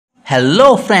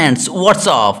Hello friends, what's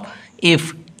up?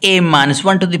 If a minus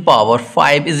 1 to the power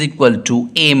 5 is equal to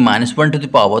a minus 1 to the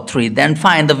power 3, then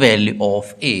find the value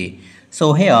of a.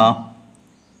 So here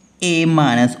a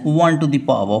minus 1 to the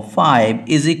power 5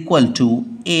 is equal to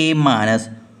a minus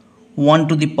 1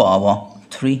 to the power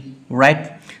 3,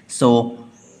 right? So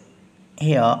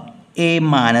here a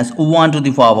minus 1 to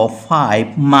the power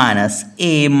 5 minus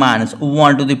a minus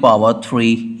 1 to the power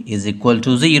 3 is equal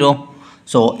to 0.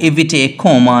 So if we take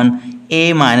common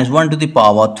a minus 1 to the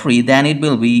power 3, then it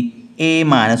will be a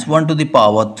minus 1 to the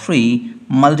power 3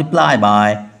 multiplied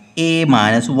by a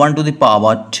minus 1 to the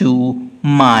power 2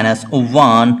 minus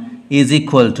 1 is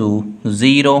equal to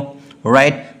 0,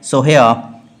 right? So here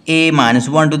a minus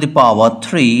 1 to the power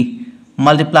 3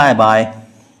 multiplied by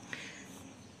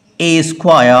a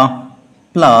square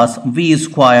plus v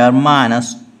square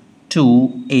minus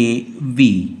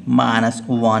 2av minus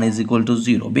 1 is equal to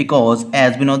 0, because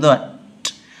as we know that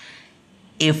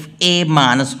if a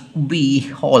minus b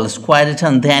whole square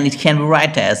written, then it can be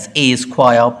written as a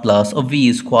square plus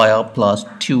v square plus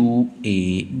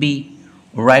 2ab,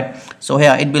 right? So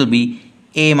here it will be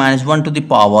a minus 1 to the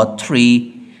power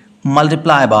 3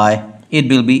 multiplied by, it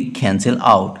will be cancel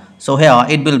out. So here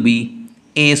it will be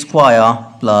a square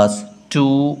plus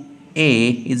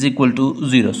 2a is equal to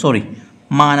 0,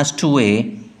 minus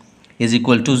 2a is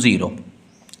equal to 0.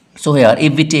 So here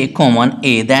if we take common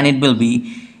a, then it will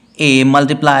be a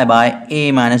multiplied by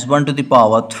a minus 1 to the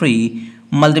power 3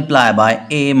 multiplied by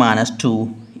a minus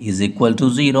 2 is equal to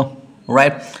 0,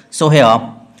 right? So here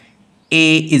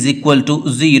a is equal to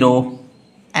 0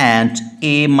 and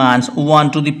a minus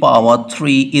 1 to the power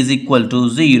 3 is equal to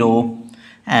 0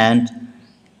 and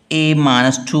a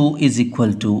minus 2 is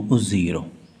equal to 0,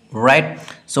 right?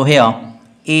 So here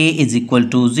a is equal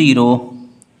to 0,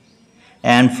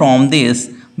 and from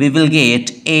this we will get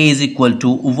a is equal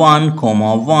to 1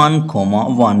 comma 1 comma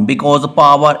 1, because the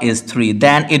power is 3,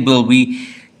 then it will be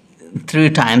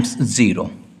 3 times 0.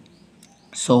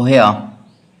 So here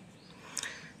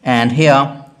and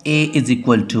here a is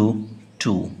equal to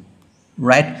 2,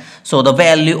 right? So the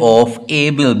value of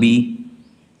a will be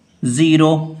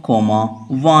 0 comma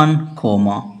 1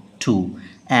 comma 2,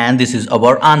 and this is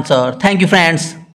our answer. Thank you friends.